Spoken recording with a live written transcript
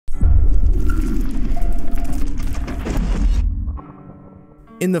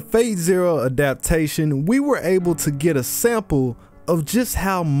In the Fate Zero adaptation, we were able to get a sample of just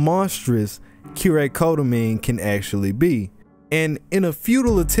how monstrous Kirei can actually be. And in a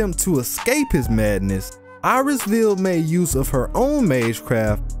futile attempt to escape his madness, Irisville made use of her own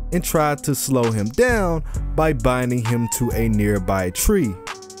magecraft and tried to slow him down by binding him to a nearby tree.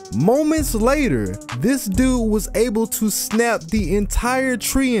 Moments later, this dude was able to snap the entire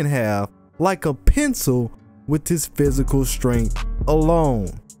tree in half like a pencil with his physical strength alone.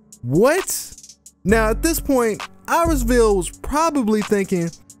 What? Now at this point, Irisville was probably thinking,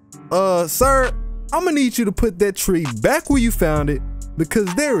 sir, I'm gonna need you to put that tree back where you found it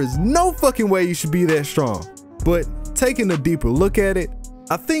because there is no fucking way you should be that strong. But taking a deeper look at it,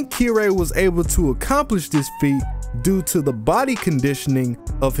 I think Kirei was able to accomplish this feat due to the body conditioning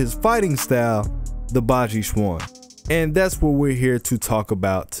of his fighting style, the Bajiquan. And that's what we're here to talk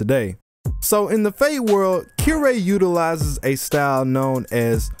about today. So in the Fate world, Kirei utilizes a style known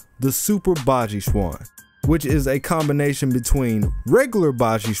as the Super Bajiquan, which is a combination between regular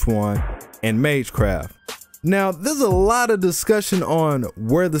Bajiquan and magecraft. Now, there's a lot of discussion on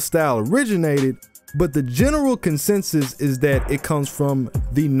where the style originated, but the general consensus is that it comes from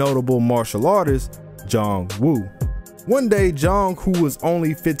the notable martial artist Zhang Wu. One day, Zhang, who was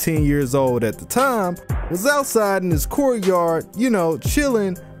only 15 years old at the time, was outside in his courtyard,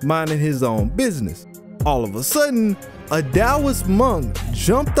 chilling, minding his own business. All of a sudden, a Taoist monk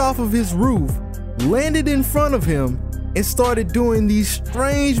jumped off of his roof, landed in front of him, and started doing these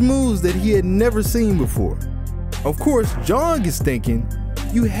strange moves that he had never seen before. Of course, Zhang is thinking,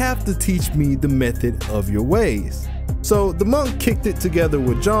 you have to teach me the method of your ways. So the monk kicked it together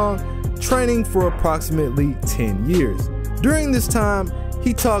with Zhang, training for approximately 10 years. During this time,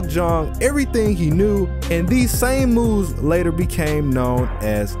 he taught Zhang everything he knew, and these same moves later became known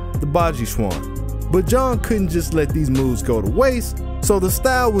as the Bajiquan. But Zhang couldn't just let these moves go to waste, so the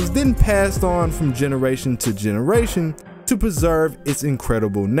style was then passed on from generation to generation to preserve its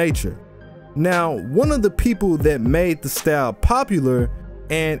incredible nature. Now, one of the people that made the style popular,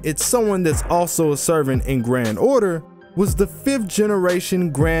 and it's someone that's also a servant in Grand Order, was the 5th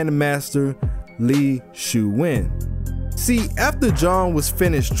generation Grand Master Li Shuwen. See, after Zhang was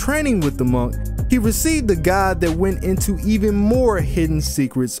finished training with the monk, he received a guide that went into even more hidden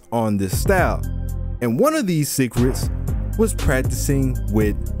secrets on this style. And one of these secrets was practicing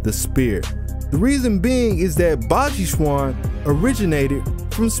with the spear. The reason being is that Bajiquan originated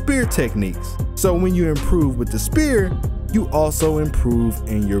from spear techniques. So when you improve with the spear, you also improve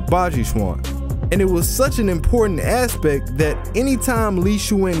in your Bajiquan. And it was such an important aspect that anytime Li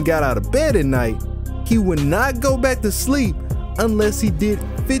Shuwen got out of bed at night, he would not go back to sleep unless he did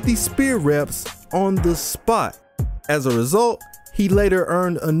 50 spear reps on the spot. As a result, he later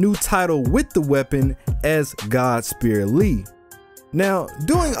earned a new title with the weapon as God Spear Li. Now,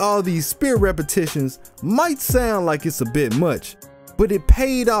 doing all these spear repetitions might sound like it's a bit much, but it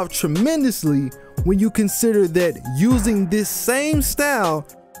paid off tremendously when you consider that using this same style,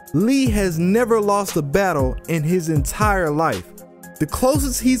 Li has never lost a battle in his entire life. The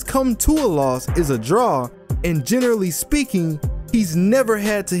closest he's come to a loss is a draw, and generally speaking, he's never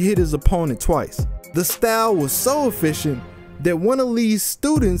had to hit his opponent twice. The style was so efficient that one of Li's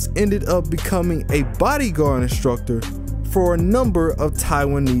students ended up becoming a bodyguard instructor for a number of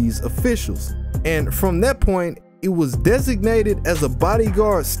Taiwanese officials. And from that point, it was designated as a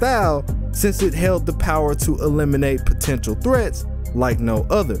bodyguard style since it held the power to eliminate potential threats like no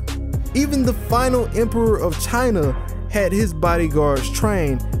other. Even the final emperor of China had his bodyguards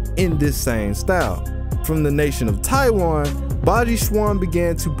trained in this same style. From the nation of Taiwan, Bajiquan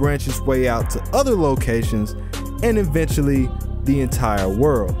began to branch its way out to other locations and eventually the entire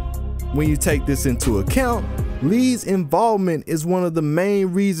world. When you take this into account, Li's involvement is one of the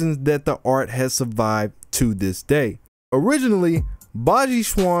main reasons that the art has survived to this day. Originally,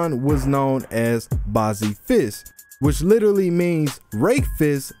 Bajiquan was known as Bazi Fist, which literally means rake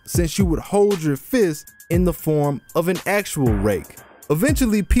fist, since you would hold your fist in the form of an actual rake.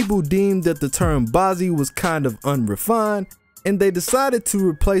 Eventually, people deemed that the term Bazi was kind of unrefined, and they decided to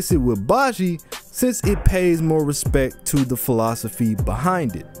replace it with Baji since it pays more respect to the philosophy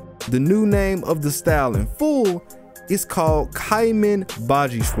behind it. The new name of the style in full is called Kaimen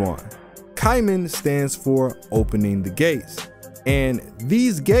Bajiquan. Kaimen stands for opening the gates, and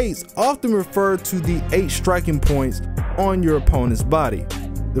these gates often refer to the 8 striking points on your opponent's body.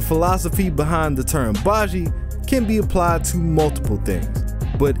 The philosophy behind the term Baji can be applied to multiple things,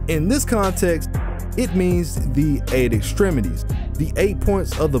 but in this context, it means the 8 extremities, the 8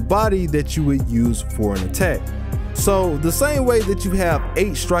 points of the body that you would use for an attack. So the same way that you have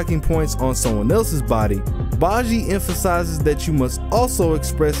 8 striking points on someone else's body, Baji emphasizes that you must also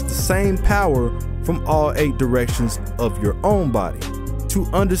express the same power from all 8 directions of your own body. To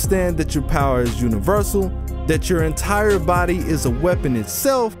understand that your power is universal, that your entire body is a weapon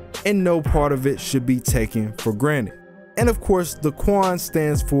itself, and no part of it should be taken for granted. And of course, the Quan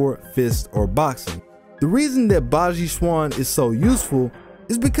stands for fist or boxing. The reason that Bajiquan is so useful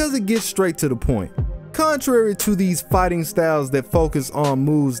is because it gets straight to the point. Contrary to these fighting styles that focus on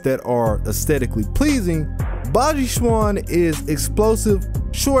moves that are aesthetically pleasing, Bajiquan is explosive,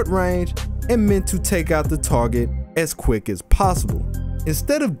 short range, and meant to take out the target as quick as possible.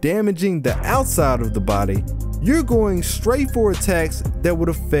 Instead of damaging the outside of the body, you're going straight for attacks that would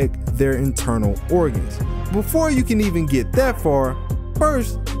affect their internal organs. Before you can even get that far,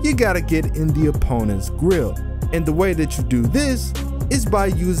 first you gotta get in the opponent's grill. And the way that you do this is by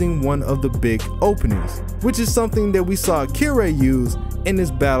using one of the big openings, which is something that we saw Kirei use in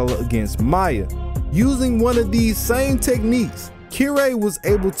his battle against Maya. Using one of these same techniques, Kirei was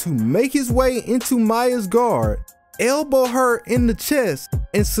able to make his way into Maya's guard, elbow her in the chest,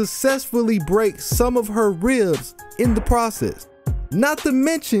 and successfully break some of her ribs in the process. Not to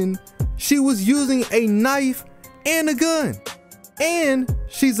mention, she was using a knife and a gun. And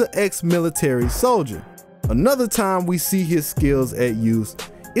she's an ex-military soldier. Another time we see his skills at use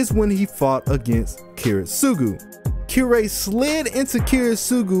is when he fought against Kirei. Kirei slid into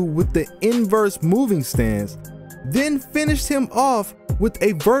Kirei with the inverse moving stance, then finished him off with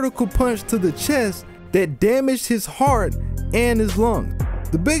a vertical punch to the chest that damaged his heart and his lung.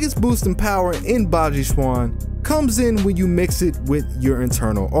 The biggest boost in power in Bajiquan comes in when you mix it with your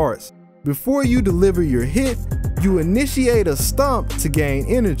internal arts. Before you deliver your hit, you initiate a stomp to gain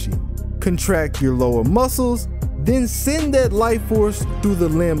energy, contract your lower muscles, then send that life force through the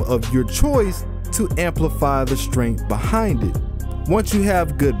limb of your choice to amplify the strength behind it. Once you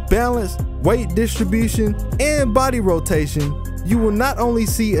have good balance, weight distribution, and body rotation, you will not only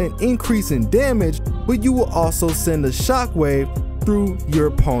see an increase in damage, but you will also send a shockwave through your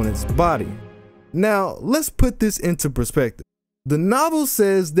opponent's body. Now, let's put this into perspective. The novel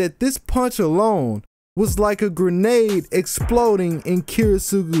says that this punch alone was like a grenade exploding in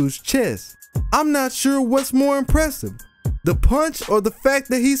Kireisugu's chest. I'm not sure what's more impressive, the punch or the fact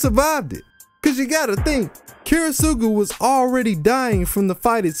that he survived it. Cause you gotta think, Kireisugu was already dying from the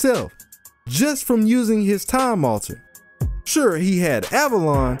fight itself, just from using his time alter. Sure, he had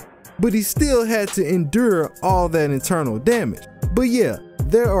Avalon, but he still had to endure all that internal damage. But yeah,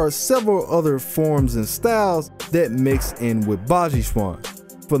 there are several other forms and styles that mix in with Bajiquan.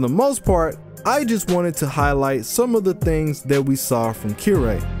 For the most part, I just wanted to highlight some of the things that we saw from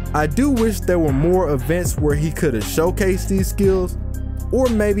Kirei. I do wish there were more events where he could have showcased these skills, or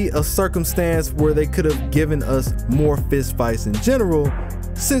maybe a circumstance where they could have given us more fist fights in general,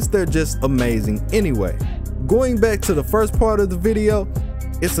 since they're just amazing anyway. Going back to the first part of the video,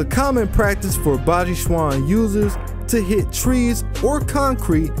 it's a common practice for Bajiquan users to hit trees or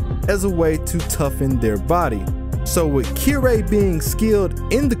concrete as a way to toughen their body. So with Kirei being skilled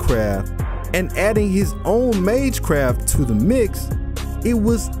in the craft and adding his own magecraft to the mix, it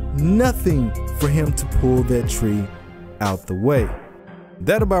was nothing for him to pull that tree out the way.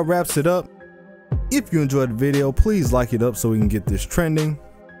 That about wraps it up. If you enjoyed the video, please like it up so we can get this trending.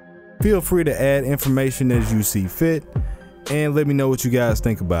 Feel free to add information as you see fit, and let me know what you guys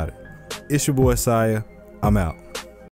think about it. It's your boy Tsiah. I'm out.